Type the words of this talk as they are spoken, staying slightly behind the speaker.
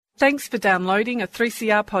Thanks for downloading a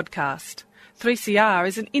 3CR podcast. 3CR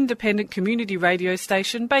is an independent community radio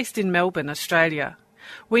station based in Melbourne, Australia.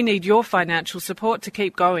 We need your financial support to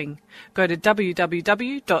keep going. Go to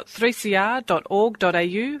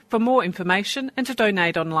www.3cr.org.au for more information and to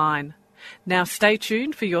donate online. Now stay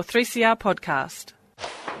tuned for your 3CR podcast.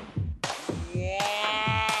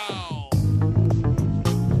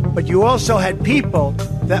 But you also had people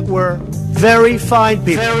that were very fine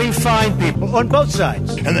people on both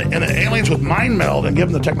sides. And the aliens would mind meld and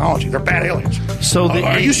give them the technology. They're bad aliens. So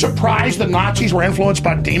are you surprised the Nazis were influenced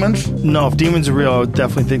by demons? No, if demons are real, I would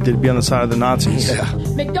definitely think they'd be on the side of the Nazis. Yeah.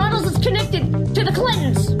 McDonald's is connected to the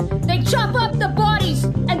Clintons. They chop up the bodies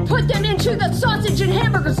and put them into the sausage and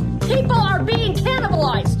hamburgers. People are being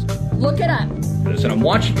cannibalized. Look it up. And I'm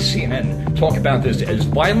watching CNN talk about this as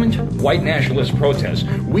violent white nationalist protests.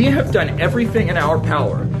 We have done everything in our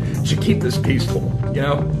power to keep this peaceful, you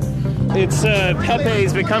know? It's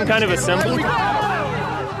Pepe's become kind of a symbol.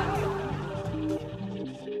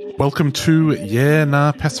 Welcome to Yeah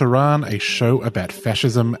Nah Pasaran, a show about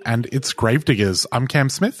fascism and its gravediggers. I'm Cam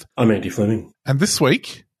Smith. I'm Andy Fleming. And this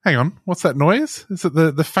week, hang on, what's that noise? Is it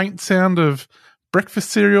the faint sound of breakfast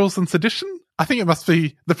cereals and sedition? I think it must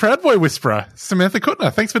be the Proud Boy whisperer, Samantha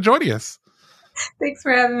Kuttner. Thanks for joining us. Thanks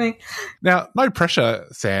for having me. Now, no pressure,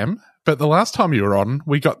 Sam, but the last time you were on,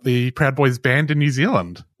 we got the Proud Boys banned in New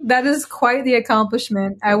Zealand. That is quite the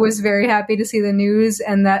accomplishment. I was very happy to see the news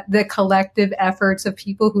and that the collective efforts of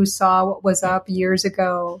people who saw what was up years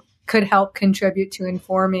ago could help contribute to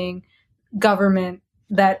informing government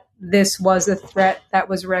that this was a threat that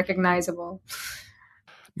was recognizable.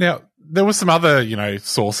 Now, there were some other,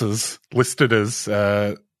 sources listed as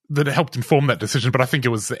that helped inform that decision, but I think it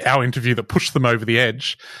was our interview that pushed them over the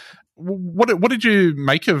edge. What did you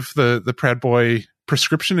make of the Proud Boy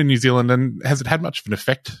prescription in New Zealand, and has it had much of an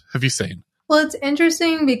effect, have you seen? Well, it's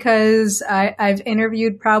interesting because I've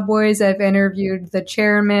interviewed Proud Boys, I've interviewed the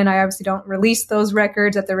chairman. I obviously don't release those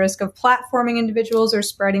records at the risk of platforming individuals or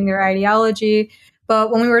spreading their ideology.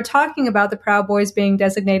 But when we were talking about the Proud Boys being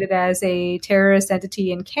designated as a terrorist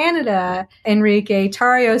entity in Canada, Enrique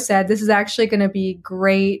Tarrio said this is actually going to be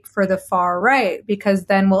great for the far right because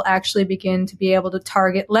then we'll actually begin to be able to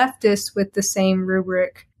target leftists with the same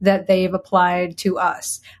rubric that they've applied to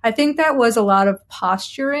us. I think that was a lot of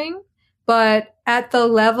posturing, but at the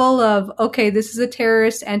level of, okay, this is a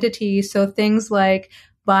terrorist entity, so things like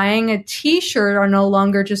buying a T-shirt are no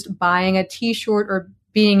longer just buying a T-shirt or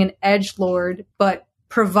being an edgelord, but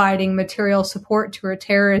providing material support to a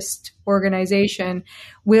terrorist organization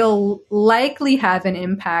will likely have an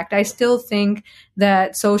impact. I still think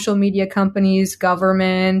that social media companies,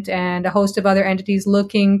 government, and a host of other entities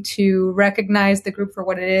looking to recognize the group for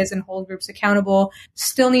what it is and hold groups accountable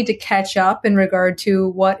still need to catch up in regard to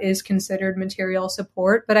what is considered material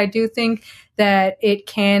support. But I do think that it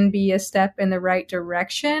can be a step in the right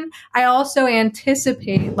direction. I also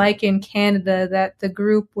anticipate, like in Canada, that the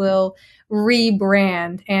group will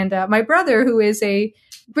rebrand. And my brother, who is a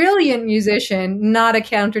brilliant musician, not a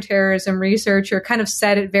counterterrorism researcher, kind of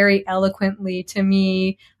said it very eloquently to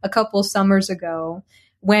me a couple summers ago.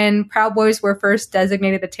 When Proud Boys were first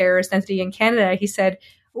designated a terrorist entity in Canada, he said,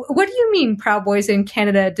 "What do you mean Proud Boys in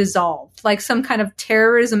Canada dissolved? Like some kind of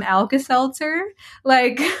terrorism Alka-Seltzer?"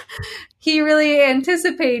 Like, he really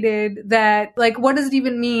anticipated that, like, what does it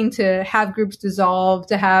even mean to have groups dissolve,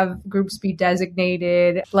 to have groups be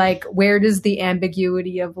designated? Like, where does the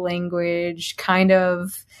ambiguity of language kind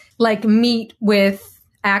of, like, meet with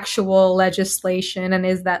actual legislation, and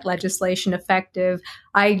is that legislation effective?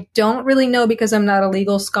 I don't really know because I'm not a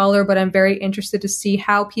legal scholar, but I'm very interested to see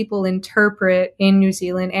how people interpret in New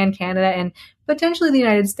Zealand and Canada and potentially the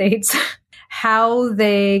United States how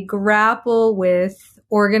they grapple with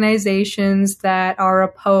organizations that are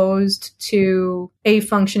opposed to a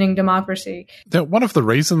functioning democracy. Now, one of the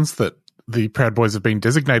reasons that the Proud Boys have been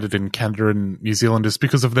designated in Canada and New Zealand is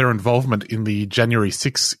because of their involvement in the January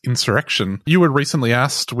 6 insurrection. You were recently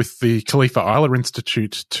asked with the Khalifa Isler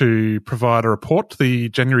Institute to provide a report to the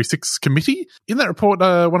January 6 committee. In that report,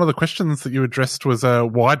 one of the questions that you addressed was,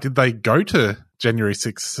 why did they go to January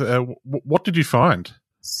 6? What did you find?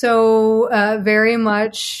 So very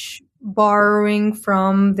much borrowing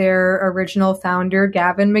from their original founder,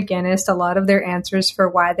 Gavin McInnes, a lot of their answers for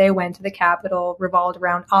why they went to the Capitol revolved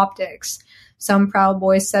around optics. Some Proud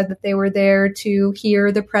Boys said that they were there to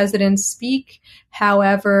hear the president speak.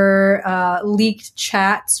 However, leaked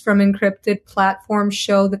chats from encrypted platforms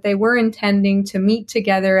show that they were intending to meet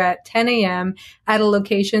together at 10 a.m. at a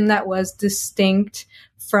location that was distinct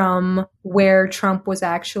from where Trump was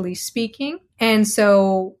actually speaking. And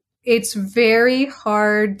so it's very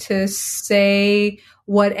hard to say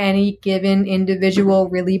what any given individual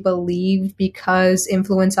really believed because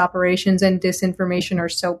influence operations and disinformation are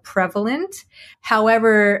so prevalent.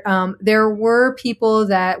 However, there were people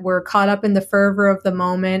that were caught up in the fervor of the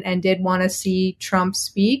moment and did want to see Trump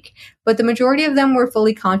speak, but the majority of them were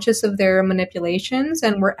fully conscious of their manipulations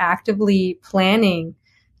and were actively planning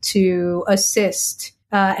to assist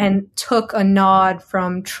and took a nod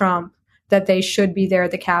from Trump that they should be there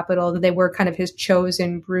at the Capitol, that they were kind of his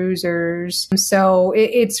chosen bruisers. So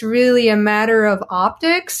it's really a matter of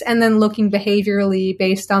optics and then looking behaviorally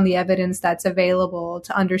based on the evidence that's available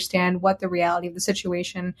to understand what the reality of the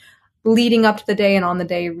situation leading up to the day and on the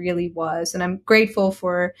day really was. And I'm grateful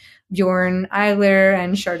for Bjorn Eiler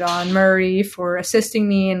and Chardon Murray for assisting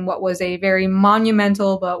me in what was a very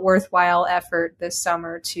monumental but worthwhile effort this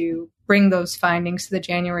summer to bring those findings to the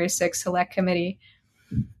January 6th Select Committee.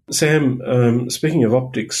 Sam, speaking of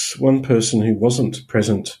optics, one person who wasn't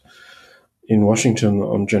present in Washington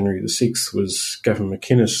on January the 6th was Gavin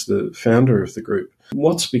McInnes, the founder of the group.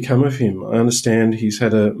 What's become of him? I understand he's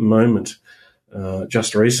had a moment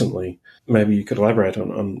just recently. Maybe you could elaborate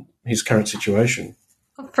on his current situation.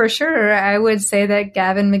 For sure. I would say that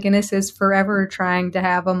Gavin McInnes is forever trying to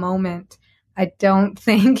have a moment. I don't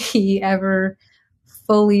think he ever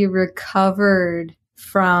fully recovered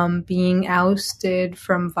from being ousted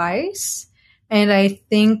from Vice. And I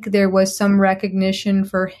think there was some recognition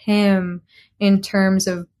for him in terms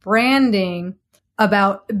of branding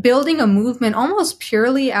about building a movement almost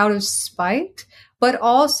purely out of spite, but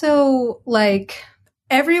also like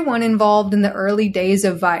everyone involved in the early days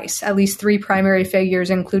of Vice, at least three primary figures,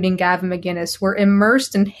 including Gavin McInnes, were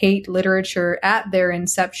immersed in hate literature at their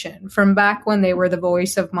inception from back when they were the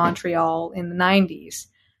voice of Montreal in the 90s.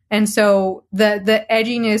 And so the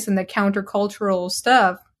edginess and the countercultural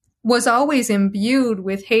stuff was always imbued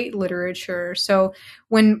with hate literature. So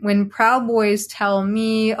when Proud Boys tell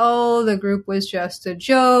me, oh, the group was just a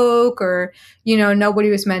joke, or, you know, nobody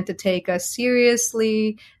was meant to take us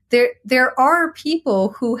seriously, there are people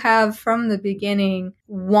who have from the beginning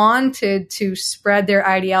wanted to spread their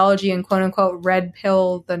ideology and quote unquote red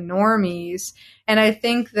pill the normies. And I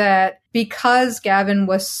think that because Gavin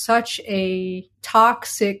was such a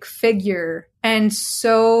toxic figure and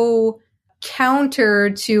so counter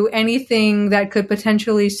to anything that could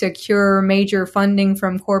potentially secure major funding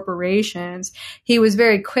from corporations, he was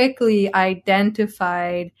very quickly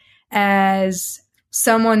identified as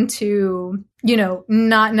someone to, you know,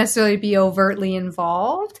 not necessarily be overtly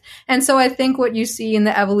involved. And so I think what you see in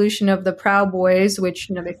the evolution of the Proud Boys, which,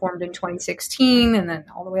 you know, they formed in 2016 and then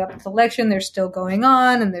all the way up to the election, they're still going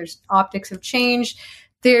on and there's optics have changed.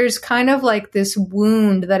 There's kind of like this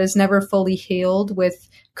wound that is never fully healed with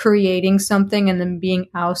creating something and then being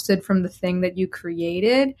ousted from the thing that you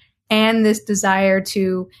created. And this desire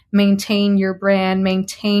to maintain your brand,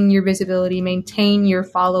 maintain your visibility, maintain your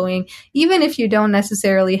following, even if you don't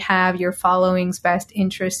necessarily have your following's best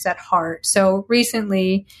interests at heart. So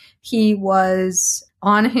recently, he was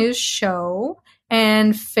on his show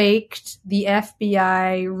and faked the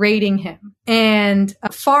FBI raiding him. And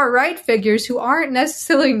far-right figures who aren't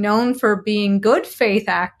necessarily known for being good faith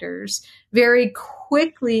actors very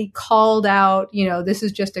quickly called out, you know, this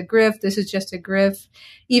is just a grift, this is just a grift.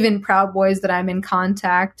 Even Proud Boys that I'm in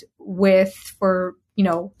contact with for, you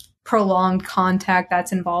know, prolonged contact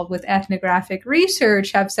that's involved with ethnographic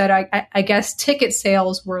research have said, I guess ticket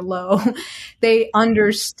sales were low. They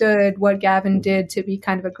understood what Gavin did to be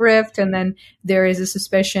kind of a grift. And then there is a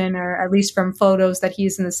suspicion, or at least from photos, that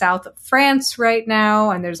he's in the south of France right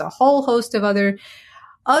now. And there's a whole host of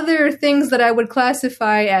other things that I would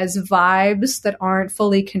classify as vibes that aren't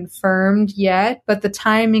fully confirmed yet, but the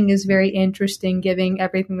timing is very interesting given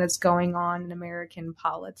everything that's going on in American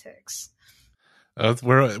politics.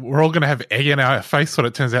 We're all going to have egg in our face when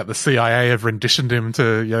it turns out the CIA have renditioned him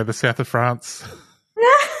to, you know, the south of France.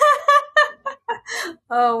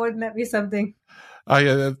 Oh, wouldn't that be something?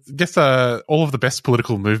 I guess all of the best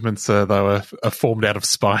political movements, though, are formed out of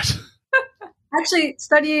spite. Actually,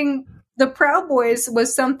 studying the Proud Boys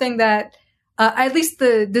was something that, at least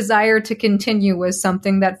the desire to continue was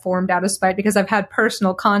something that formed out of spite, because I've had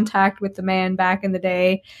personal contact with the man back in the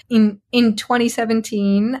day. In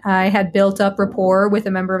 2017, I had built up rapport with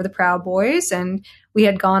a member of the Proud Boys, and we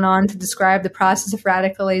had gone on to describe the process of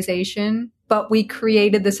radicalization, but we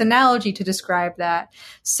created this analogy to describe that.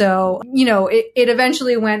 So, you know, it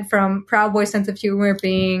eventually went from Proud Boys' sense of humor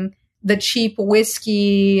being the cheap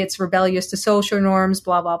whiskey, it's rebellious to social norms,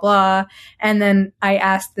 blah, blah, blah. And then I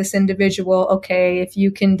asked this individual, okay, if you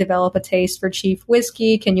can develop a taste for cheap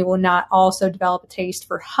whiskey, can you not also develop a taste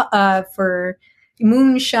for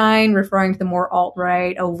moonshine, referring to the more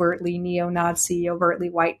alt-right, overtly neo-Nazi, overtly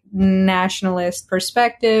white nationalist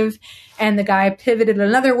perspective. And the guy pivoted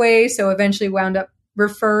another way, so eventually wound up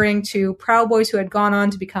referring to Proud Boys who had gone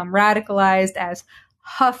on to become radicalized as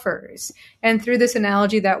huffers. And through this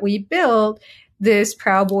analogy that we built, this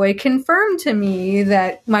Proud Boy confirmed to me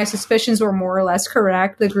that my suspicions were more or less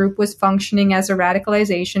correct. The group was functioning as a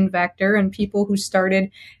radicalization vector, and people who started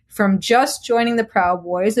from just joining the Proud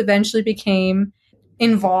Boys eventually became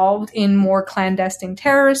involved in more clandestine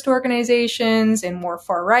terrorist organizations and more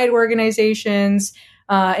far-right organizations,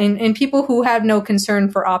 and people who had no concern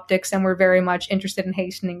for optics and were very much interested in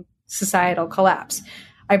hastening societal collapse.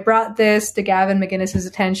 I brought this to Gavin McInnes's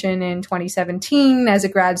attention in 2017 as a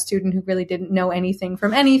grad student who really didn't know anything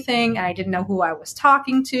from anything, and I didn't know who I was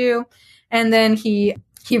talking to. And then he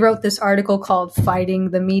wrote this article called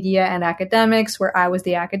Fighting the Media and Academics, where I was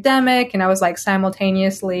the academic, and I was like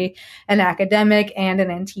simultaneously an academic and an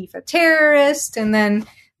Antifa terrorist. And then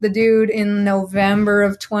the dude in November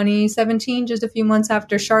of 2017, just a few months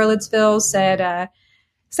after Charlottesville, sent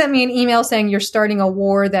me an email saying, you're starting a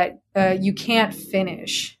war that you can't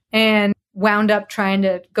finish, and wound up trying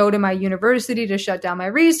to go to my university to shut down my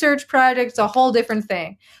research project. It's a whole different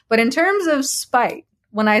thing. But in terms of spite,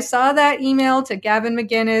 when I saw that email to Gavin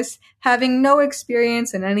McInnes, having no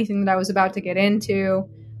experience in anything that I was about to get into,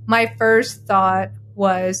 my first thought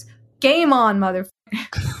was, game on,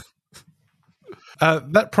 motherfucker.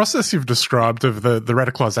 That process you've described of the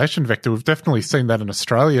radicalisation vector, we've definitely seen that in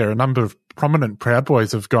Australia. A number of prominent Proud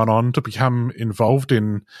Boys have gone on to become involved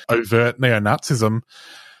in overt neo-Nazism.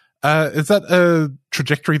 Is that a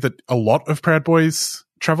trajectory that a lot of Proud Boys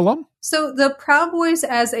travel on? So the Proud Boys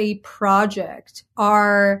as a project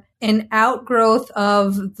are an outgrowth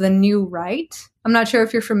of the New Right. I'm not sure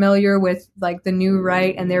if you're familiar with like the New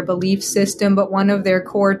Right and their belief system, but one of their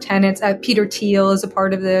core tenets, Peter Thiel is a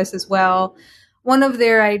part of this as well. One of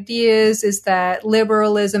their ideas is that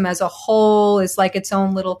liberalism as a whole is like its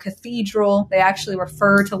own little cathedral. They actually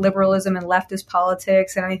refer to liberalism and leftist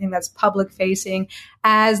politics and anything that's public facing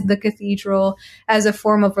as the cathedral, as a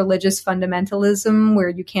form of religious fundamentalism where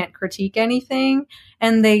you can't critique anything.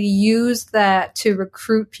 And they use that to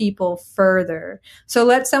recruit people further. So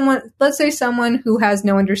let's say someone who has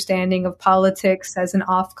no understanding of politics says an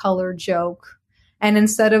off-color joke. And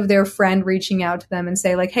instead of their friend reaching out to them and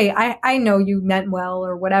say like, hey, I know you meant well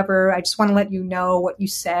or whatever. I just want to let you know what you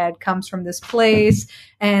said comes from this place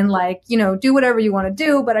and like, do whatever you want to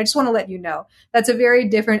do. But I just want to let you know. That's a very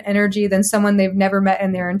different energy than someone they've never met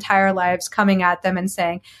in their entire lives coming at them and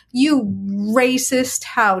saying, you racist,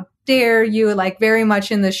 how dare you, like very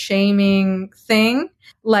much in the shaming thing.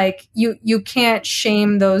 Like you can't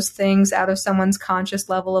shame those things out of someone's conscious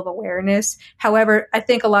level of awareness. However, I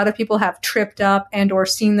think a lot of people have tripped up and or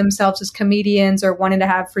seen themselves as comedians or wanting to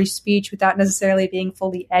have free speech without necessarily being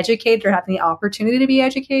fully educated or having the opportunity to be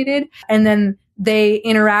educated. And then they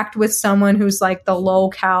interact with someone who's like the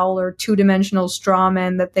low-cal or two-dimensional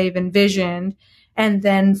strawman that they've envisioned. And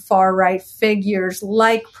then far-right figures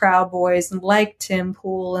like Proud Boys and like Tim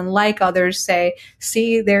Pool and like others say,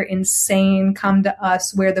 see, they're insane, come to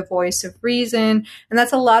us, we're the voice of reason. And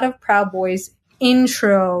that's a lot of Proud Boys'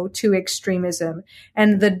 intro to extremism.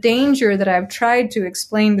 And the danger that I've tried to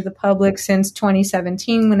explain to the public since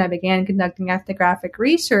 2017 when I began conducting ethnographic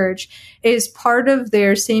research is part of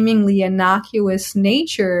their seemingly innocuous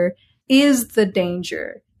nature is the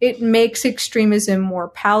danger. It makes extremism more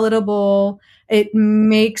palatable. It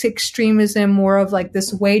makes extremism more of like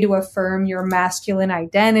this way to affirm your masculine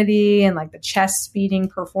identity and like the chest beating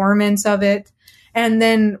performance of it. And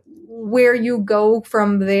then where you go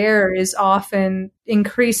from there is often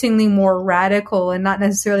increasingly more radical and not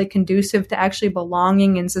necessarily conducive to actually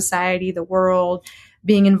belonging in society, the world,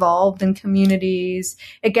 being involved in communities.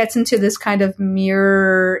 It gets into this kind of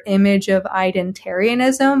mirror image of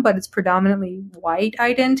identarianism, but it's predominantly white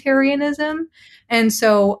identarianism. And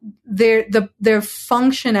so their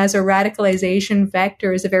function as a radicalization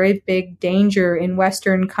vector is a very big danger in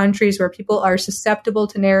Western countries where people are susceptible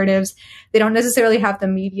to narratives. They don't necessarily have the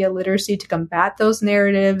media literacy to combat those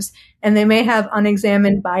narratives, and they may have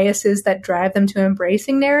unexamined biases that drive them to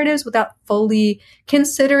embracing narratives without fully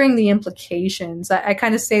considering the implications. I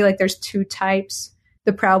kind of say like there's two types: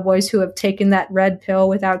 the Proud Boys who have taken that red pill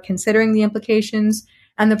without considering the implications,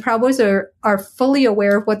 and the Proud Boys are fully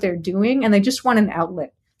aware of what they're doing, and they just want an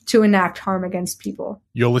outlet to enact harm against people.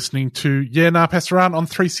 You're listening to Pass Around on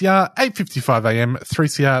 3CR, 8:55 AM,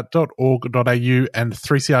 3cr.org.au, and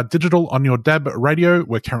 3CR Digital on your DAB radio.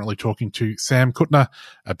 We're currently talking to Sam Kuttner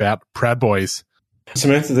about Proud Boys.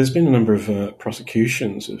 Samantha, there's been a number of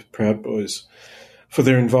prosecutions of Proud Boys for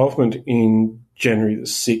their involvement in January the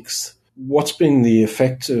 6th. What's been the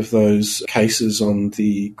effect of those cases on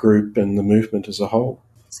the group and the movement as a whole?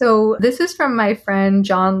 So this is from my friend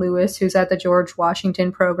John Lewis, who's at the George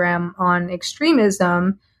Washington Program on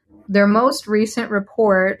Extremism. Their most recent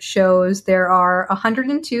report shows there are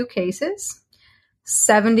 102 cases.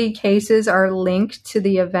 70 cases are linked to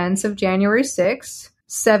the events of January 6th.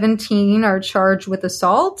 17 are charged with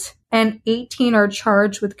assault, and 18 are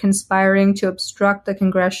charged with conspiring to obstruct the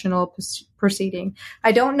congressional proceeding.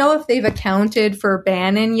 I don't know if they've accounted for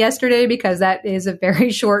Bannon yesterday because that is a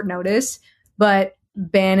very short notice, but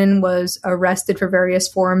Bannon was arrested for various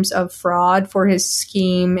forms of fraud for his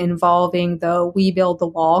scheme involving the We Build the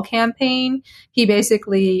Wall campaign. He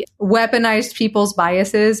basically weaponized people's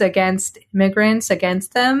biases against immigrants,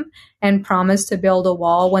 against them, and promised to build a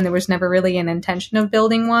wall when there was never really an intention of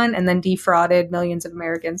building one, and then defrauded millions of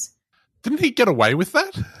Americans. Didn't he get away with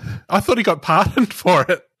that? I thought he got pardoned for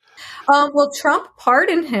it. Well, Trump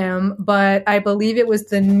pardoned him, but I believe it was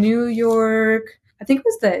the New York, I think it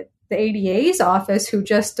was the ADA's office who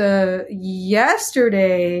just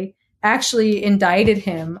yesterday actually indicted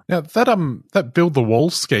him. Now, that Build the Wall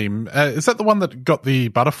scheme, is that the one that got the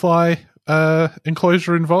butterfly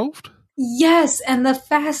enclosure involved? Yes, and the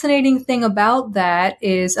fascinating thing about that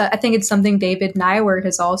is, I think it's something David Nywert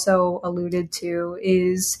has also alluded to,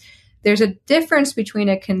 is there's a difference between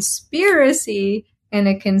a conspiracy and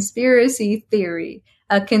a conspiracy theory.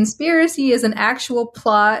 A conspiracy is an actual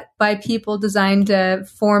plot by people designed to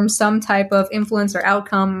form some type of influence or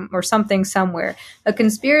outcome or something somewhere. A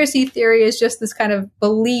conspiracy theory is just this kind of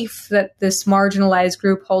belief that this marginalized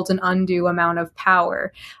group holds an undue amount of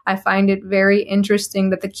power. I find it very interesting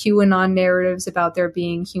that the QAnon narratives about there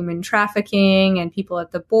being human trafficking and people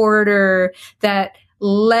at the border that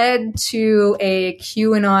led to a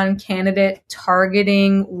QAnon candidate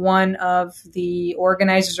targeting one of the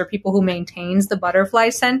organizers or people who maintains the Butterfly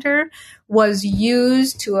Center was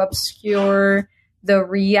used to obscure the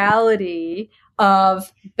reality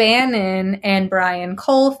of Bannon and Brian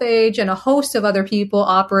Kolfage and a host of other people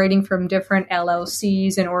operating from different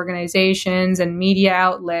LLCs and organizations and media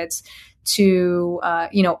outlets to,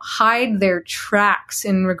 hide their tracks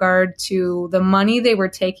in regard to the money they were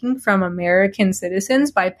taking from American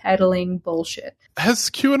citizens by peddling bullshit.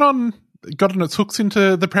 Has QAnon gotten its hooks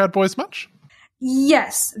into the Proud Boys much?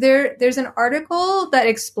 Yes, there's an article that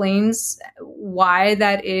explains why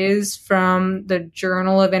that is from the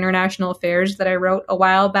Journal of International Affairs that I wrote a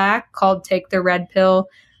while back called Take the Red Pill,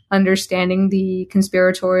 Understanding the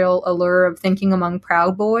Conspiratorial Allure of Thinking Among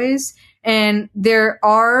Proud Boys. And there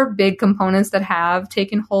are big components that have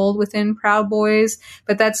taken hold within Proud Boys,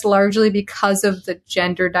 but that's largely because of the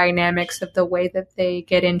gender dynamics of the way that they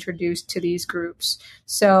get introduced to these groups.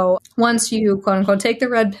 So once you, quote unquote, take the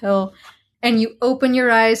red pill and you open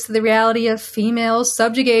your eyes to the reality of female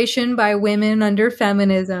subjugation by women under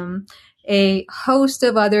feminism, a host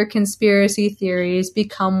of other conspiracy theories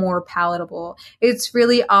become more palatable. It's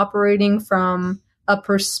really operating from a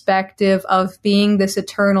perspective of being this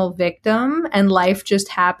eternal victim and life just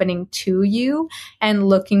happening to you and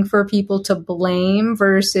looking for people to blame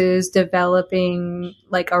versus developing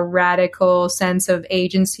like a radical sense of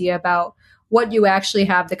agency about what you actually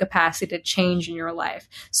have the capacity to change in your life.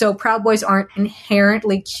 So Proud Boys aren't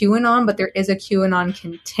inherently QAnon, but there is a QAnon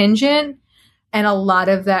contingent. And a lot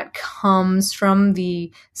of that comes from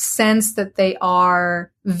the sense that they are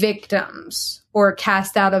victims or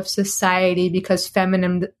cast out of society because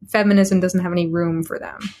feminism doesn't have any room for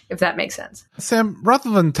them, if that makes sense. Sam, rather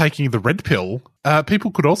than taking the red pill,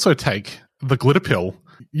 people could also take the glitter pill.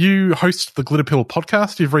 You host the Glitter Pill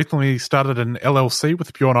podcast. You've recently started an LLC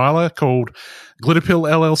with Bjorn Eiler called Glitter Pill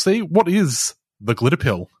LLC. What is the Glitter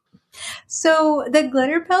Pill? So the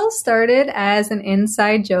Glitter Pill started as an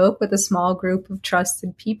inside joke with a small group of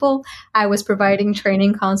trusted people. I was providing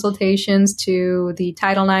training consultations to the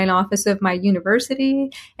Title IX office of my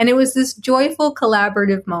university, and it was this joyful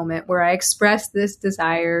collaborative moment where I expressed this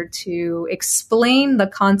desire to explain the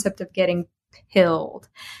concept of getting pilled.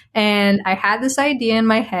 And I had this idea in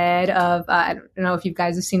my head of, I don't know if you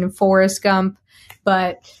guys have seen Forrest Gump,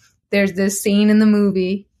 but there's this scene in the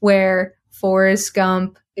movie where Forrest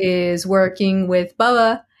Gump is working with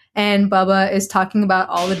Bubba, and Bubba is talking about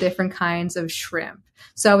all the different kinds of shrimp.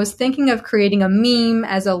 So I was thinking of creating a meme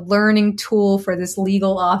as a learning tool for this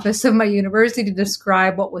legal office of my university to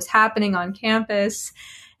describe what was happening on campus.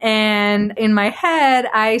 And in my head,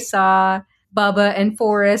 I saw Bubba and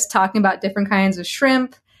Forrest talking about different kinds of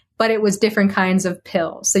shrimp, but it was different kinds of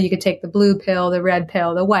pills. So you could take the blue pill, the red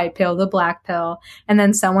pill, the white pill, the black pill. And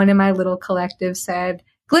then someone in my little collective said,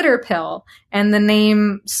 Glitter Pill, and the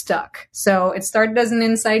name stuck. So it started as an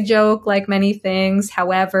inside joke, like many things.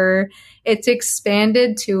 However, it's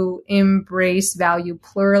expanded to embrace value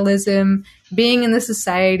pluralism, being in the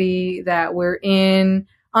society that we're in,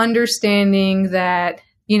 understanding that,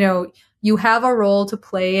 you have a role to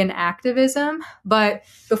play in activism, but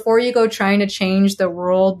before you go trying to change the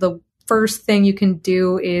world, the first thing you can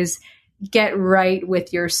do is get right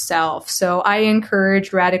with yourself. So I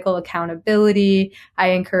encourage radical accountability. I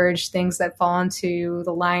encourage things that fall into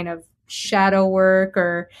the line of shadow work,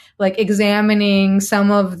 or like examining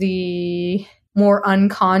some of the more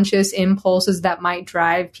unconscious impulses that might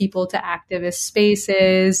drive people to activist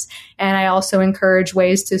spaces. And I also encourage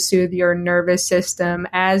ways to soothe your nervous system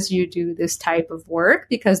as you do this type of work,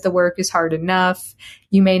 because the work is hard enough.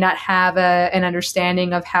 You may not have an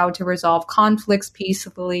understanding of how to resolve conflicts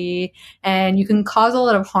peacefully, and you can cause a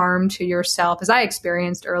lot of harm to yourself, as I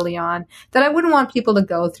experienced early on, that I wouldn't want people to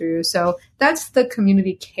go through. So that's the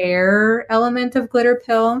community care element of Glitter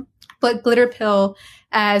Pill. But Glitter Pill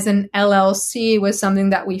as an LLC was something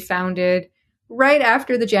that we founded right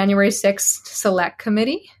after the January 6th Select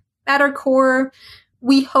Committee. At our core,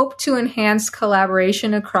 we hope to enhance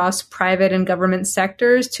collaboration across private and government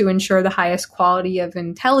sectors to ensure the highest quality of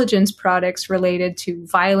intelligence products related to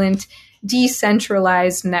violent,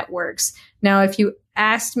 decentralized networks. Now, if you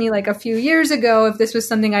asked me like a few years ago if this was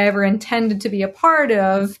something I ever intended to be a part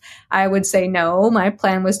of, I would say no. My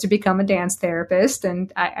plan was to become a dance therapist,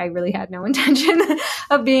 and I really had no intention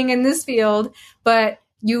of being in this field. But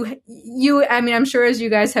I'm sure as you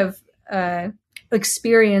guys have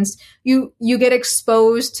experienced, you get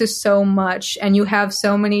exposed to so much, and you have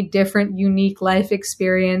so many different unique life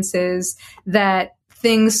experiences that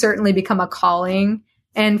things certainly become a calling.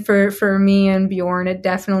 And for me and Bjorn, it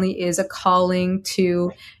definitely is a calling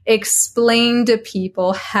to explain to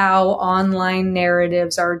people how online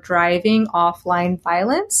narratives are driving offline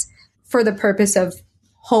violence for the purpose of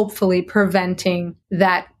hopefully preventing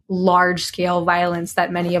that large-scale violence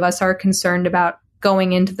that many of us are concerned about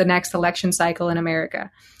going into the next election cycle in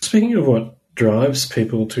America. Speaking of what drives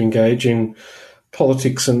people to engage in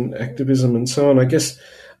politics and activism and so on, I guess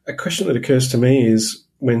a question that occurs to me is,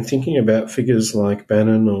 when thinking about figures like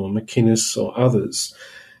Bannon or McInnes or others,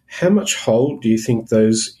 how much hold do you think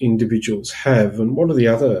those individuals have, and what are the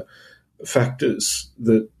other factors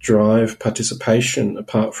that drive participation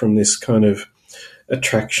apart from this kind of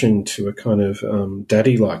attraction to a kind of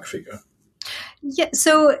daddy-like figure? Yeah,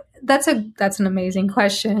 so that's an amazing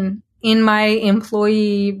question. In my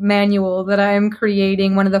employee manual that I'm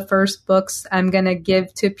creating, one of the first books I'm going to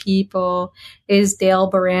give to people is Dale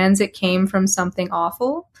Baran's It Came From Something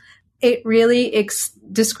Awful. It really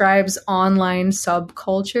describes online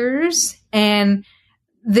subcultures and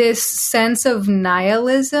this sense of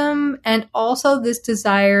nihilism, and also this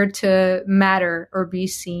desire to matter or be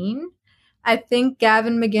seen. I think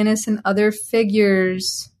Gavin McInnes and other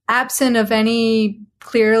figures, absent of any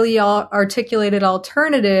clearly articulated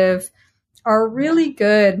alternative, are really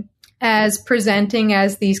good as presenting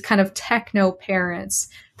as these kind of techno parents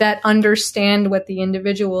that understand what the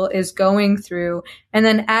individual is going through, and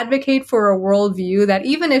then advocate for a worldview that,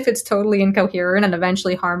 even if it's totally incoherent and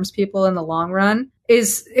eventually harms people in the long run,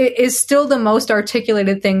 is still the most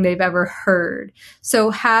articulated thing they've ever heard. So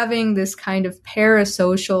having this kind of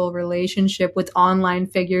parasocial relationship with online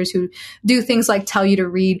figures who do things like tell you to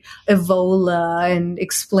read Evola and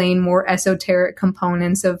explain more esoteric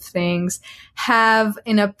components of things, have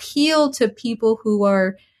an appeal to people who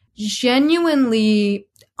are genuinely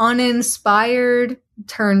uninspired,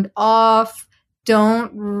 turned off,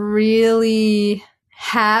 don't really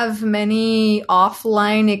have many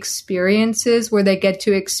offline experiences where they get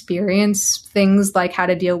to experience things like how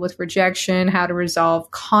to deal with rejection, how to resolve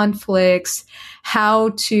conflicts, how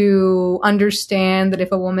to understand that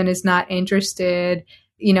if a woman is not interested,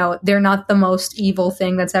 they're not the most evil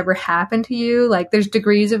thing that's ever happened to you. Like, there's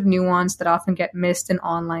degrees of nuance that often get missed in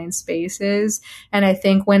online spaces. And I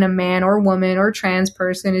think when a man or woman or trans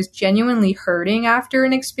person is genuinely hurting after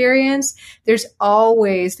an experience, there's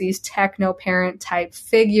always these techno-parent type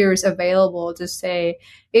figures available to say,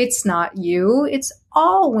 it's not you, it's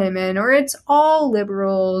all women, or it's all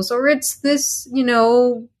liberals, or it's this,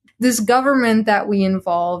 this government that we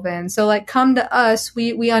involve in. So like, come to us,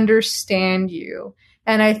 we understand you.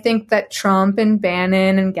 And I think that Trump and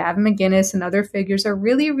Bannon and Gavin McInnes and other figures are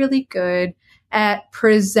really, really good at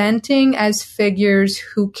presenting as figures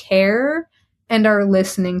who care and are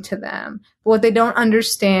listening to them. But what they don't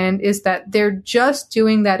understand is that they're just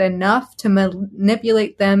doing that enough to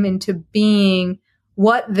manipulate them into being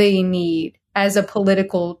what they need as a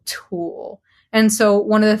political tool. And so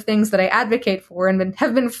one of the things that I advocate for and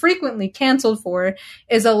have been frequently canceled for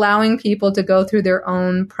is allowing people to go through their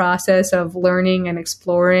own process of learning and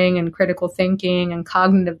exploring and critical thinking and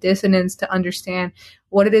cognitive dissonance to understand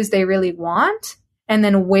what it is they really want. And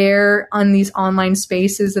then where on these online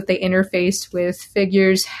spaces that they interface with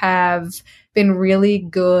figures have been really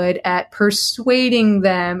good at persuading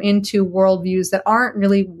them into worldviews that aren't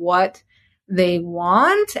really what they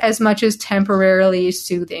want as much as temporarily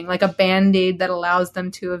soothing, like a Band-Aid that allows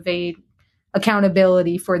them to evade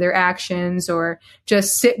accountability for their actions or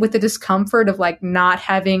just sit with the discomfort of like not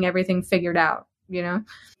having everything figured out, you know?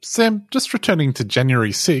 Sam, just returning to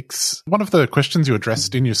January 6, one of the questions you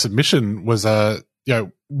addressed in your submission was,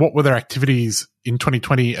 what were their activities in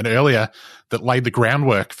 2020 and earlier that laid the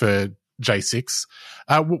groundwork for J6?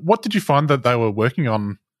 What did you find that they were working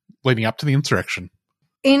on leading up to the insurrection?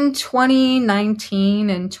 In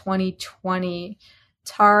 2019 and 2020,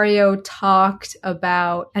 Tario talked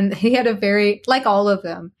about, and he had a very, like all of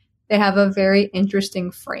them, they have a very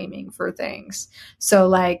interesting framing for things. So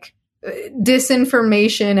like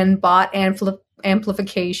disinformation and bot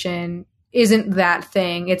amplification isn't that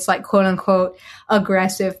thing. It's like quote unquote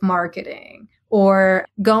aggressive marketing, or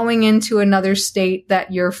going into another state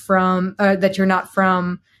that you're from, that you're not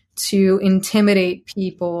from, to intimidate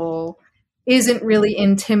people isn't really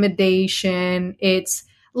intimidation. It's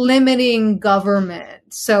limiting government.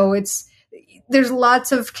 So there's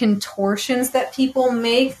lots of contortions that people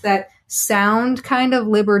make that sound kind of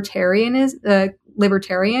libertarian,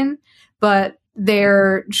 but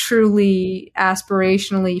they're truly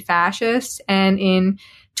aspirationally fascist. And in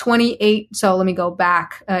 28, so let me go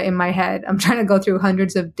back in my head. I'm trying to go through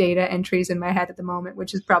hundreds of data entries in my head at the moment,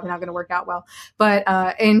 which is probably not going to work out well. But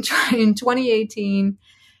in 2018,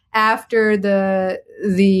 after the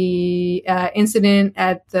incident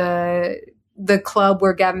at the club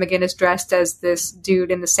where Gavin McInnes dressed as this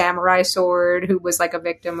dude in the samurai sword who was like a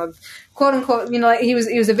victim of quote unquote, he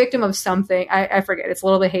was a victim of something. I forget. It's a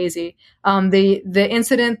little bit hazy. The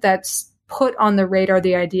incident that's put on the radar,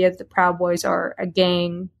 the idea that the Proud Boys are a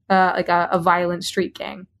gang, like a violent street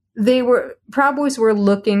gang. Proud Boys were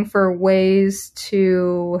looking for ways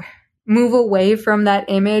to move away from that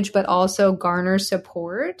image, but also garner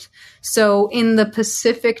support. So in the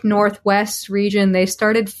Pacific Northwest region, they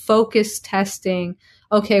started focus testing.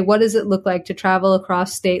 Okay, what does it look like to travel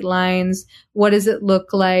across state lines? What does it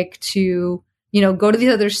look like to, go to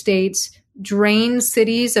these other states, drain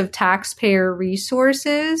cities of taxpayer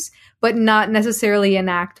resources, but not necessarily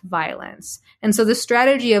enact violence? And so the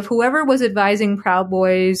strategy of whoever was advising Proud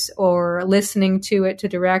Boys or listening to it to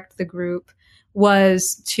direct the group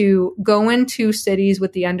was to go into cities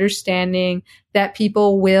with the understanding that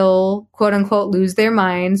people will, quote unquote, lose their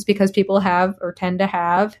minds because people have or tend to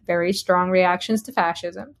have very strong reactions to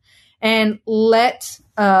fascism, and let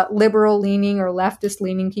liberal leaning or leftist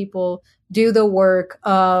leaning people do the work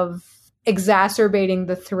of exacerbating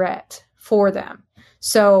the threat for them.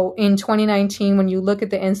 So in 2019, when you look at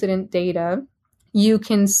the incident data, you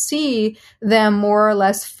can see them more or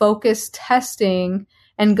less focus testing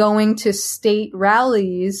and going to state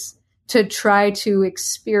rallies to try to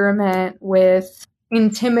experiment with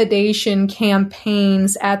intimidation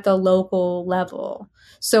campaigns at the local level.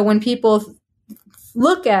 So when people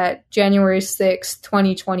look at January 6,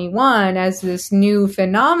 2021 as this new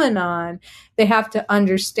phenomenon, they have to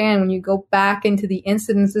understand when you go back into the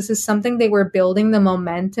incidents, this is something they were building the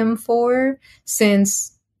momentum for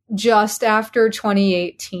since just after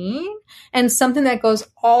 2018, and something that goes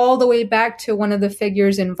all the way back to one of the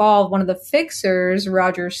figures involved, one of the fixers,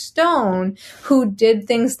 Roger Stone, who did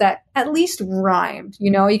things that at least rhymed.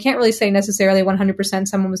 You can't really say necessarily 100%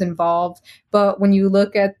 someone was involved, but when you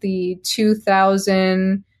look at the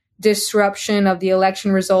 2000 disruption of the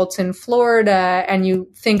election results in Florida, and you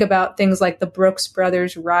think about things like the Brooks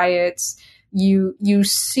Brothers riots, you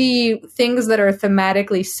see things that are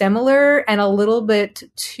thematically similar and a little bit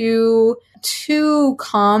too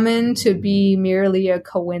common to be merely a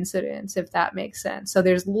coincidence, if that makes sense. So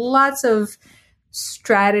there's lots of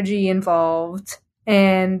strategy involved,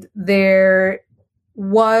 and there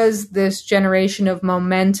was this generation of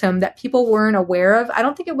momentum that people weren't aware of. I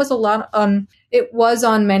don't think it was it was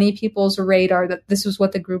on many people's radar that this was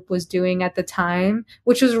what the group was doing at the time,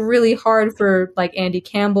 which was really hard for like Andy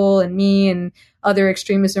Campbell and me and other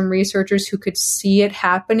extremism researchers who could see it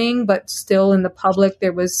happening, but still in the public,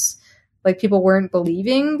 there was like people weren't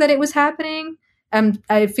believing that it was happening. And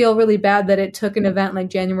I feel really bad that it took an event like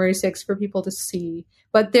January 6th for people to see,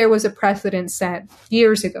 but there was a precedent set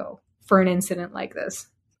years ago for an incident like this.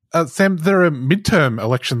 Sam, there are midterm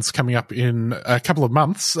elections coming up in a couple of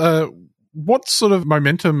months. What sort of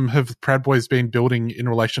momentum have Proud Boys been building in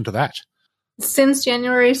relation to that? Since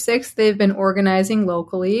January 6th, they've been organizing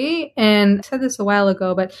locally. And I said this a while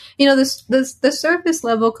ago, but, the surface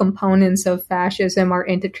level components of fascism are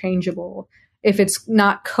interchangeable. If it's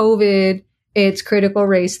not COVID, it's critical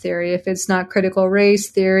race theory. If it's not critical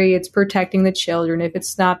race theory, it's protecting the children. If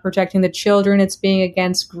it's not protecting the children, it's being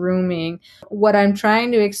against grooming. What I'm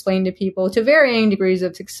trying to explain to people, to varying degrees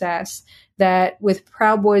of success, that with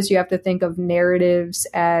Proud Boys, you have to think of narratives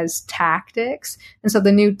as tactics. And so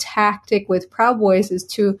the new tactic with Proud Boys is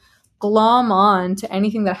to glom on to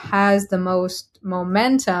anything that has the most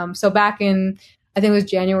momentum. So back in, I think it was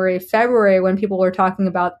January, February, when people were talking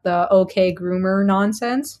about the OK Groomer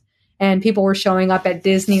nonsense, and people were showing up at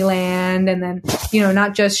Disneyland, and then,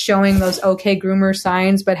 not just showing those OK Groomer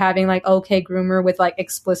signs, but having like OK Groomer with like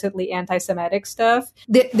explicitly anti-Semitic stuff.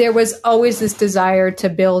 There was always this desire to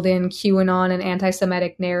build in QAnon and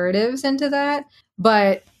anti-Semitic narratives into that.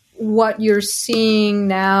 But what you're seeing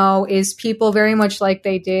now is people very much like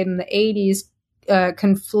they did in the 80s,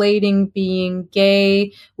 conflating being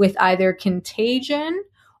gay with either contagion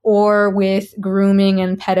or with grooming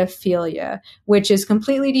and pedophilia, which is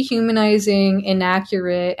completely dehumanizing,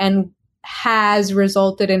 inaccurate, and has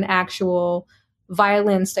resulted in actual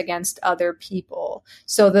violence against other people.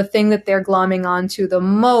 So the thing that they're glomming onto the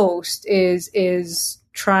most is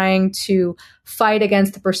trying to fight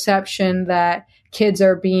against the perception that kids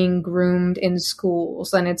are being groomed in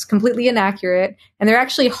schools, and it's completely inaccurate. And they're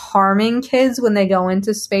actually harming kids when they go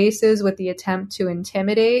into spaces with the attempt to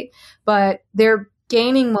intimidate, but they're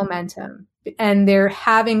gaining momentum, and they're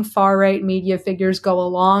having far-right media figures go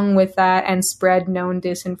along with that and spread known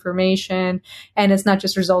disinformation. And it's not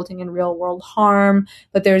just resulting in real-world harm,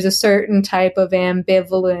 but there's a certain type of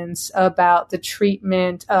ambivalence about the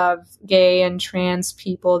treatment of gay and trans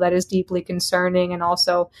people that is deeply concerning, and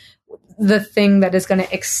also the thing that is going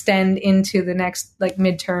to extend into the next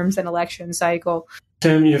midterms and election cycle.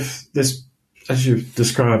 Sam, as you've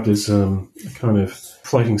described, as a kind of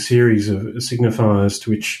floating series of signifiers to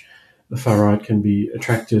which the far right can be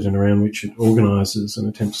attracted and around which it organises and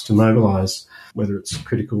attempts to mobilise, whether it's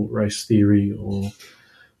critical race theory or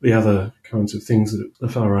the other kinds of things that the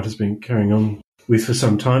far right has been carrying on with for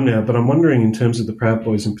some time now. But I'm wondering, in terms of the Proud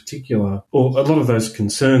Boys in particular, or a lot of those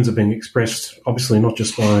concerns are being expressed, obviously not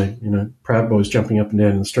just by Proud Boys jumping up and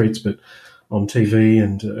down in the streets, but on TV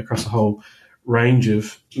and across a whole range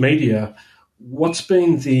of media. What's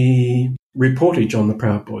been the reportage on the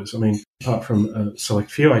Proud Boys? I mean, apart from a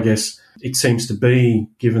select few, I guess, it seems to be,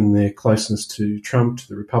 given their closeness to Trump, to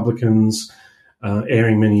the Republicans,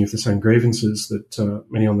 airing many of the same grievances that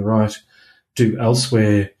many on the right do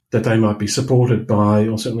elsewhere, that they might be supported by,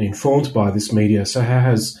 or certainly informed by, this media. So how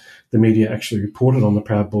has the media actually reported on the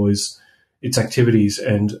Proud Boys, its activities,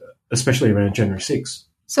 and especially around January 6th?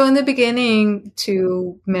 So in the beginning,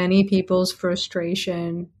 to many people's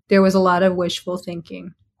frustration, there was a lot of wishful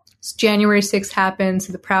thinking. January 6th happens,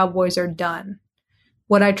 the Proud Boys are done.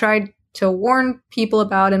 What I tried to warn people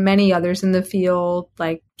about, and many others in the field,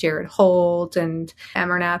 like Jared Holt and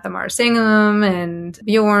Amarnath Amarasingam and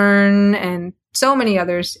Bjorn and so many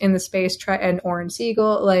others in the space, and Oren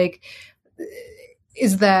Siegel,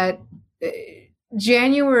 is that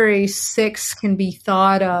January 6th can be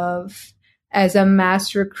thought of as a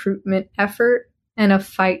mass recruitment effort and a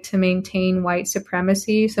fight to maintain white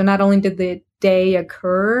supremacy. So not only did the day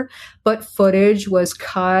occur, but footage was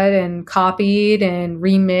cut and copied and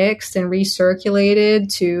remixed and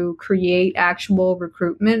recirculated to create actual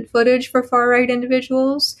recruitment footage for far-right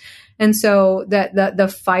individuals. And so that the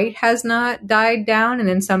fight has not died down, and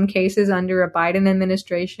in some cases under a Biden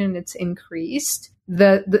administration, it's increased.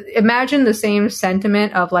 Imagine the same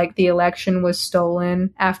sentiment of the election was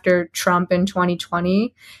stolen after Trump in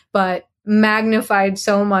 2020, but magnified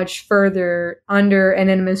so much further under an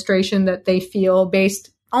administration that they feel,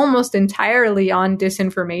 based almost entirely on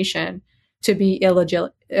disinformation, to be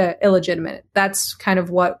illegitimate. That's kind of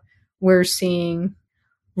what we're seeing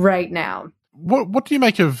right now. What do you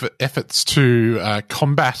make of efforts to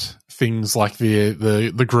combat things like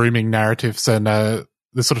the grooming narratives and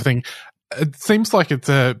this sort of thing? It seems like it's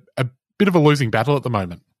a bit of a losing battle at the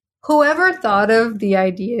moment. Whoever thought of the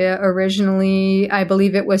idea originally, I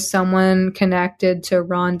believe it was someone connected to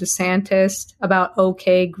Ron DeSantis, about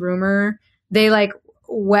OK Groomer. They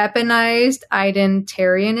weaponized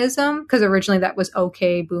identitarianism, because originally that was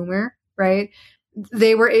OK Boomer, right?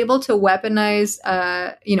 They were able to weaponize,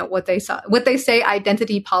 what they say,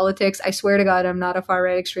 identity politics. I swear to God, I'm not a far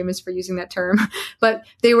right extremist for using that term, but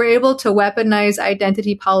they were able to weaponize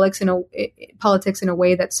identity politics in a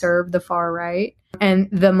way that served the far right. And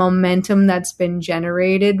the momentum that's been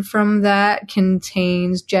generated from that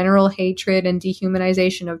contains general hatred and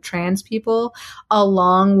dehumanization of trans people,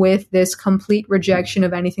 along with this complete rejection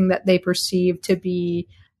of anything that they perceive to be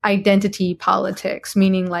identity politics.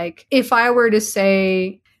 Meaning, like, if I were to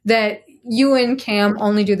say that you and Cam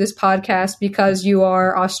only do this podcast because you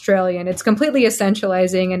are Australian, it's completely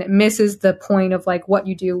essentializing, and it misses the point of like what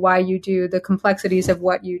you do, why you do, the complexities of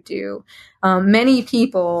what you do. Many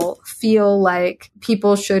people feel like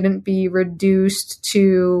people shouldn't be reduced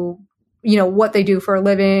to, you know, what they do for a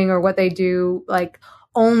living or what they do like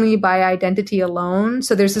only by identity alone.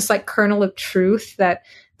 So there's this like kernel of truth that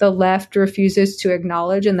the left refuses to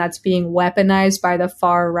acknowledge, and that's being weaponized by the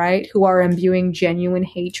far right, who are imbuing genuine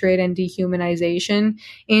hatred and dehumanization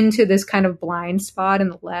into this kind of blind spot in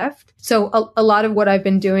the left. So a lot of what I've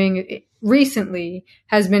been doing recently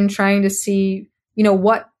has been trying to see, you know,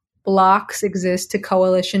 what blocks exist to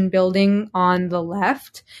coalition building on the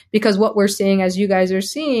left, because what we're seeing, as you guys are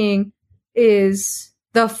seeing, is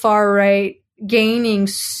the far right gaining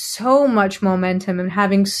so much momentum and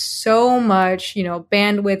having so much, you know,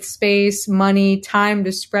 bandwidth, space, money, time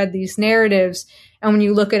to spread these narratives. And when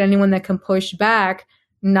you look at anyone that can push back,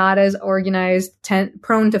 not as organized,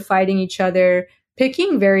 prone to fighting each other,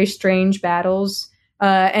 picking very strange battles.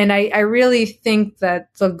 And I really think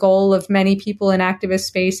that the goal of many people in activist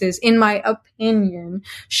spaces, in my opinion,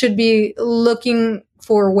 should be looking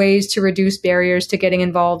for ways to reduce barriers to getting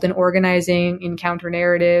involved in organizing, in counter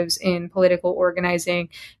narratives, in political organizing,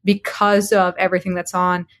 because of everything that's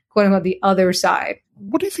on, quote unquote, the other side.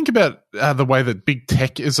 What do you think about the way that big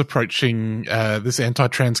tech is approaching this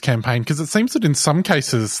anti-trans campaign? Because it seems that in some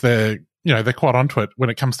cases they're quite onto it when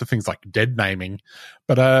it comes to things like dead naming.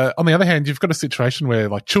 But on the other hand, you've got a situation where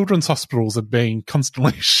like children's hospitals are being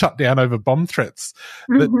constantly shut down over bomb threats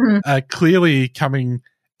that are clearly coming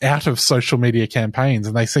out of social media campaigns,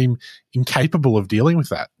 and they seem incapable of dealing with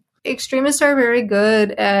that. Extremists are very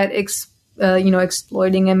good at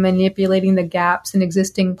exploiting and manipulating the gaps in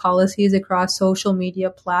existing policies across social media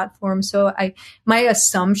platforms. So my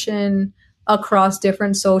assumption across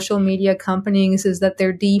different social media companies is that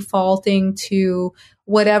they're defaulting to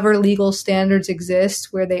whatever legal standards exist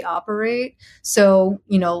where they operate. So,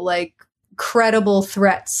 you know, like credible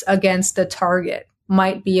threats against a target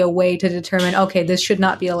might be a way to determine, okay, this should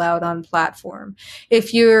not be allowed on platform.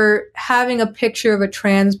 If you're having a picture of a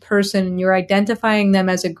trans person and you're identifying them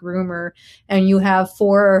as a groomer and you have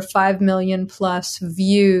 4 or 5 million plus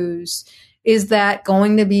views, is that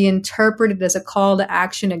going to be interpreted as a call to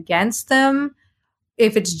action against them?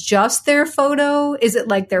 If it's just their photo, is it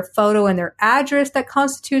like their photo and their address that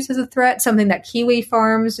constitutes as a threat? Something that Kiwi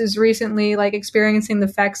Farms is recently like experiencing the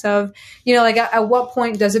effects of, you know, like at what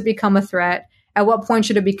point does it become a threat? At what point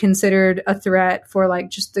should it be considered a threat for like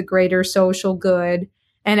just the greater social good?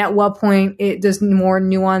 And at what point does more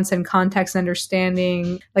nuance and context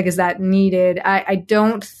understanding, like, is that needed? I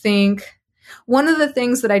don't think. One of the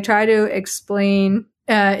things that I try to explain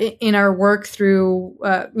in our work through,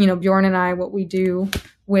 Bjorn and I, what we do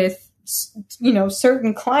with,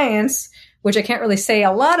 certain clients, which I can't really say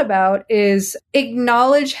a lot about, is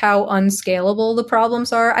acknowledge how unscalable the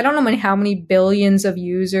problems are. I don't know how many billions of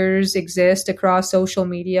users exist across social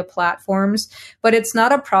media platforms, but it's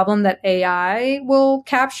not a problem that AI will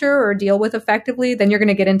capture or deal with effectively. Then you're going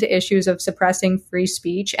to get into issues of suppressing free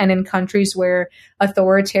speech. And in countries where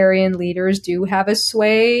authoritarian leaders do have a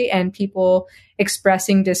sway and people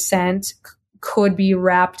expressing dissent could be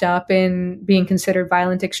wrapped up in being considered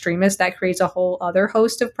violent extremists, that creates a whole other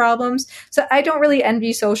host of problems. So I don't really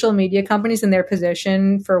envy social media companies in their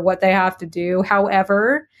position for what they have to do.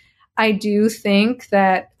 However, I do think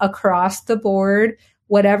that across the board,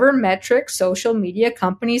 whatever metrics social media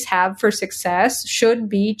companies have for success should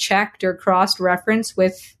be checked or cross-referenced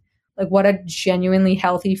with like what a genuinely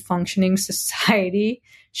healthy, functioning society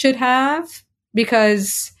should have,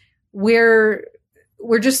 because we're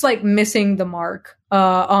just like missing the mark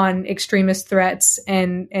on extremist threats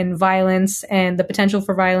and violence and the potential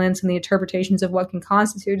for violence and the interpretations of what can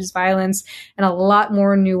constitute as violence, and a lot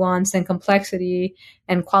more nuance and complexity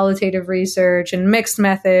and qualitative research and mixed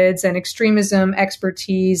methods and extremism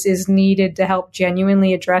expertise is needed to help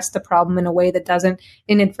genuinely address the problem in a way that doesn't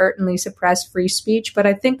inadvertently suppress free speech. But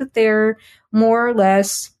I think that they're more or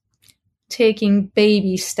less taking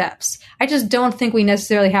baby steps. I just don't think we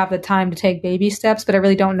necessarily have the time to take baby steps, but I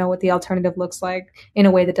really don't know what the alternative looks like in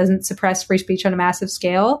a way that doesn't suppress free speech on a massive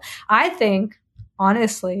scale. I think,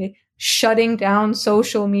 honestly, shutting down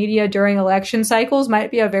social media during election cycles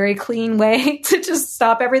might be a very clean way to just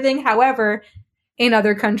stop everything. However, in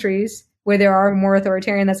other countries where there are more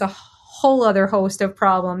authoritarian, that's a whole other host of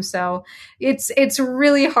problems. So it's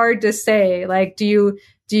really hard to say, like, do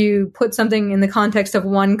you put something in the context of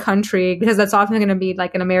one country, because that's often going to be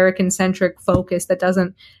like an American-centric focus that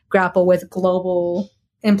doesn't grapple with global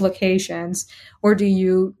implications, or do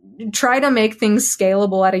you try to make things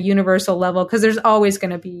scalable at a universal level? Because there's always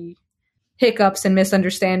going to be hiccups and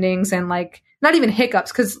misunderstandings, and like not even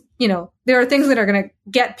hiccups, because there are things that are going to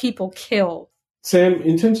get people killed. Sam,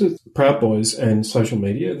 in terms of Proud Boys and social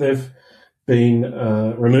media, they've been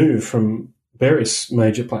removed from various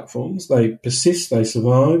major platforms. They persist, they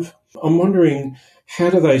survive. I'm wondering,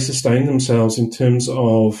 how do they sustain themselves in terms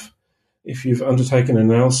of, if you've undertaken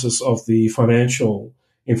an analysis of the financial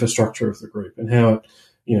infrastructure of the group and how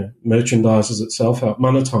it merchandises itself, how it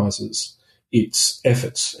monetises its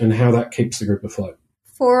efforts, and how that keeps the group afloat?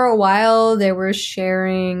 For a while, they were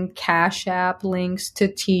sharing Cash App links to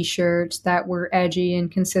T-shirts that were edgy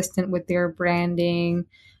and consistent with their branding.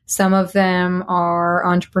 Some of them are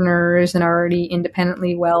entrepreneurs and already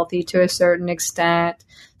independently wealthy to a certain extent.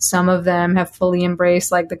 Some of them have fully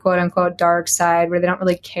embraced like the quote-unquote dark side, where they don't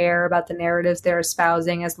really care about the narratives they're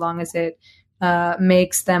espousing as long as it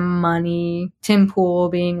makes them money. Tim Pool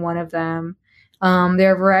being one of them.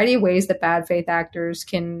 There are a variety of ways that bad faith actors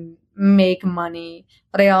can make money.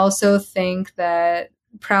 But I also think that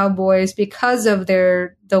Proud Boys, because of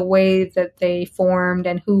the way that they formed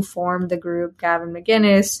and who formed the group, Gavin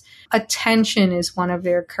McInnes, attention is one of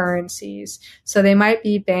their currencies. So they might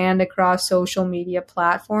be banned across social media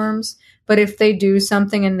platforms, but if they do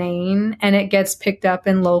something inane and it gets picked up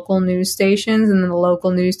in local news stations, and then the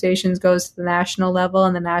local news stations goes to the national level,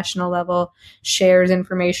 and the national level shares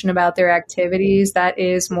information about their activities, that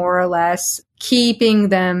is more or less keeping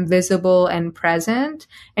them visible and present.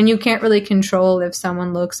 And you can't really control if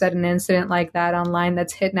someone looks at an incident like that online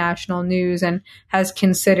that's hit national news and has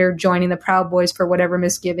considered joining the Proud Boys for whatever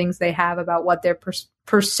misgivings they have about what their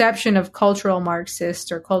perception of cultural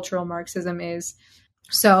Marxist or cultural Marxism is.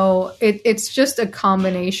 So it's just a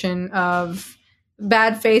combination of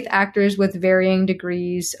bad faith actors with varying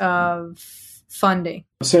degrees of funding.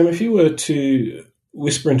 Sam, if you were to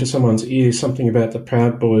whisper into someone's ear something about the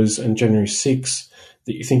Proud Boys and January 6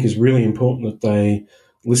 that you think is really important that they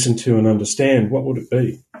listen to and understand, what would it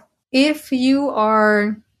be? If you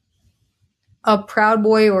are a Proud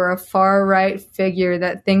Boy or a far-right figure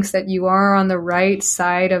that thinks that you are on the right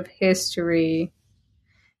side of history,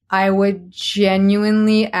 I would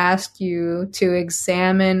genuinely ask you to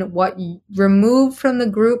examine what you removed from the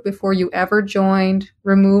group before you ever joined,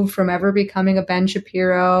 removed from ever becoming a Ben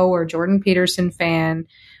Shapiro or Jordan Peterson fan.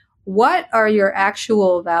 What are your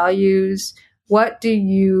actual values? What do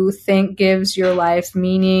you think gives your life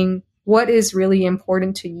meaning? What is really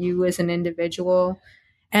important to you as an individual?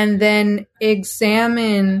 And then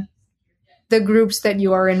examine the groups that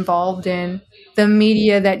you are involved in, the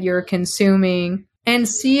media that you're consuming, and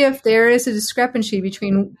see if there is a discrepancy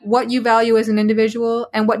between what you value as an individual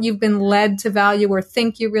and what you've been led to value or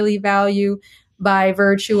think you really value by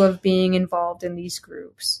virtue of being involved in these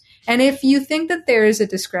groups. And if you think that there is a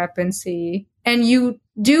discrepancy and you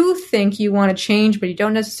do think you want to change, but you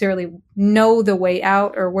don't necessarily know the way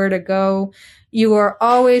out or where to go, you are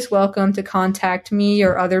always welcome to contact me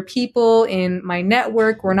or other people in my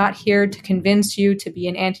network. We're not here to convince you to be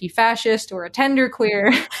an anti-fascist or a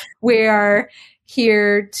genderqueer. We are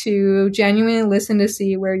here to genuinely listen to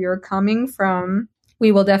see where you're coming from.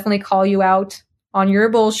 We will definitely call you out on your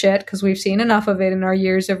bullshit because we've seen enough of it in our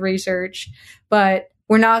years of research, but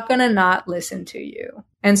we're not going to not listen to you.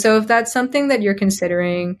 And so if that's something that you're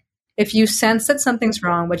considering, if you sense that something's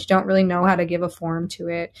wrong, but you don't really know how to give a form to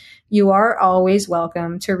it, you are always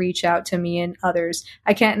welcome to reach out to me and others.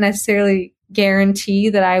 I can't necessarily guarantee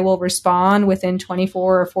that I will respond within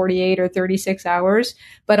 24 or 48 or 36 hours,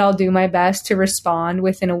 but I'll do my best to respond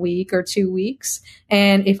within a week or 2 weeks.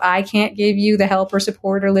 And if I can't give you the help or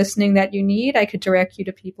support or listening that you need, I could direct you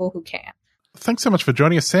to people who can. Thanks so much for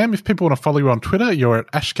joining us, Sam. If people want to follow you on Twitter, you're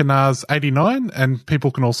at Ashkenaz89, and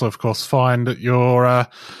people can also, of course, find your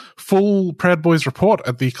full Proud Boys report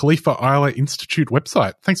at the Khalifa Isler Institute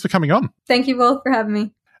website. Thanks for coming on. Thank you both for having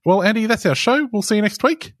me. Well, Andy, that's our show. We'll see you next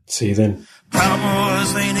week. See you then. Proud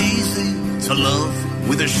Boys ain't easy to love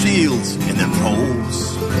with their shields and their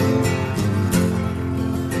poles.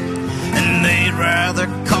 And they'd rather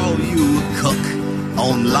call you a cuck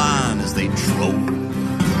online as they troll.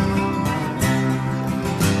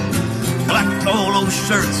 Black polo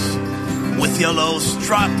shirts with yellow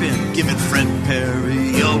striping, giving Fred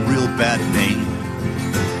Perry a real bad name.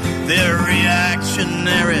 They're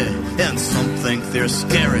reactionary and some think they're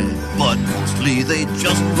scary, but mostly they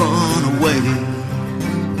just run away.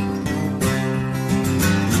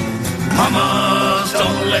 Mamas,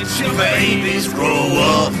 don't let your babies grow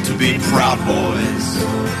up to be proud boys.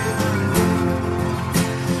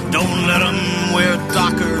 Don't let them wear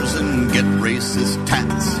dockers and get racist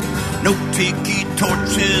tats. No tiki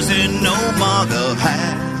torches and no MAGA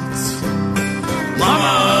hats.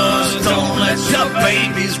 Mamas, don't let your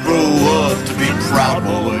babies grow up to be proud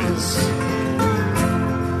boys.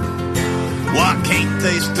 Why can't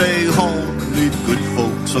they stay home and leave good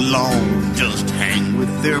folks alone? Just hang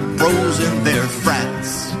with their bros and their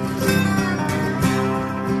frats.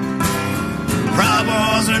 Proud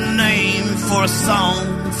Boys are named for a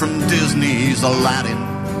song from Disney's Aladdin.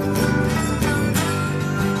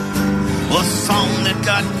 A song that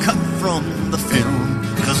got cut from the film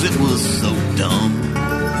 'cause it was so dumb.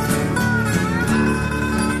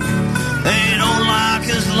 They don't like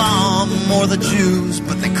Islam or the Jews,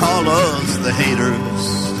 but they call us the haters.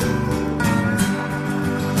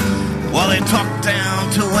 While they talk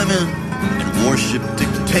down to women and worship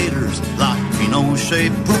dictators like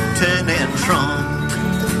Pinochet, Putin, and Trump.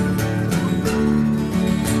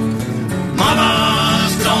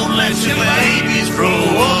 Mamas, don't let your babies grow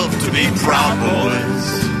up to be proud boys.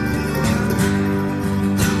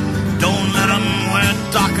 Don't let them wear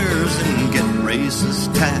dockers and get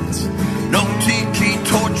racist tats. No tiki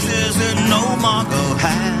torches and no MAGA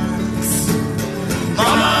hats.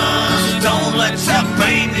 Mamas, don't let your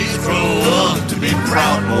babies grow up to be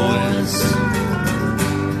proud boys.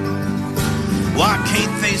 Why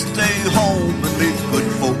can't they stay home and leave good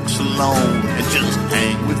folks alone and just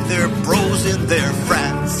hang with their bros in their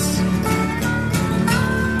frats?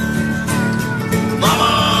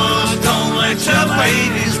 Mamas, don't let your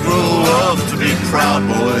babies grow up to be proud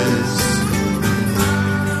boys.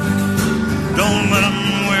 Don't let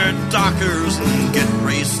them wear dockers and get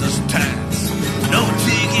racist tats. No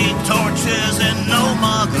tiki torches and no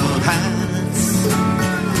MAGA hats.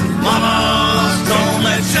 Mamas, don't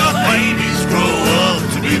let your babies grow up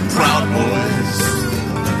to be proud boys.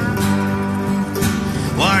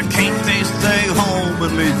 Why can't they stay home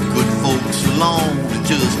and leave good folks alone and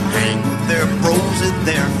just hang with their bros and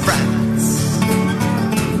their frats?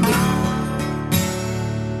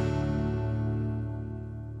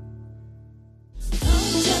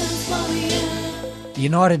 The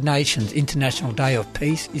United Nations International Day of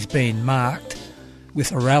Peace is being marked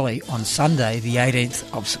with a rally on Sunday the 18th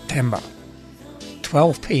of September,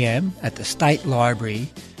 12 p.m. at the State Library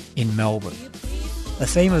in Melbourne. The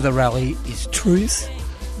theme of the rally is Truth,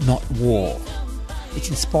 Not War. It's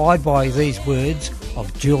inspired by these words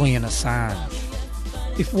of Julian Assange.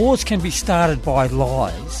 If wars can be started by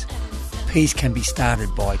lies, peace can be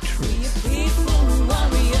started by truth.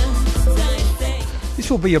 This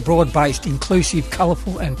will be a broad-based, inclusive,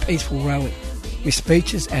 colourful and peaceful rally with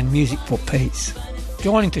speeches and music for peace.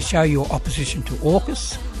 Joining to show your opposition to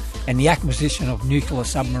AUKUS and the acquisition of nuclear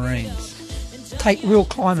submarines. Take real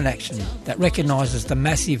climate action that recognises the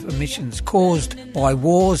massive emissions caused by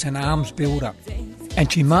wars and arms build-up. And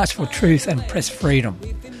to march for truth and press freedom.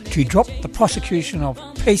 To drop the prosecution of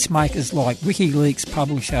peacemakers like WikiLeaks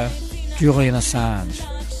publisher Julian Assange.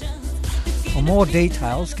 For more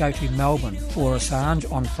details, go to Melbourne for Assange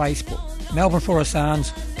on Facebook. Melbourne for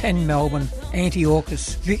Assange, 10 Melbourne,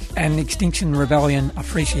 Anti-AUKUS, Vic and Extinction Rebellion are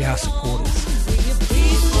 3CR supporters.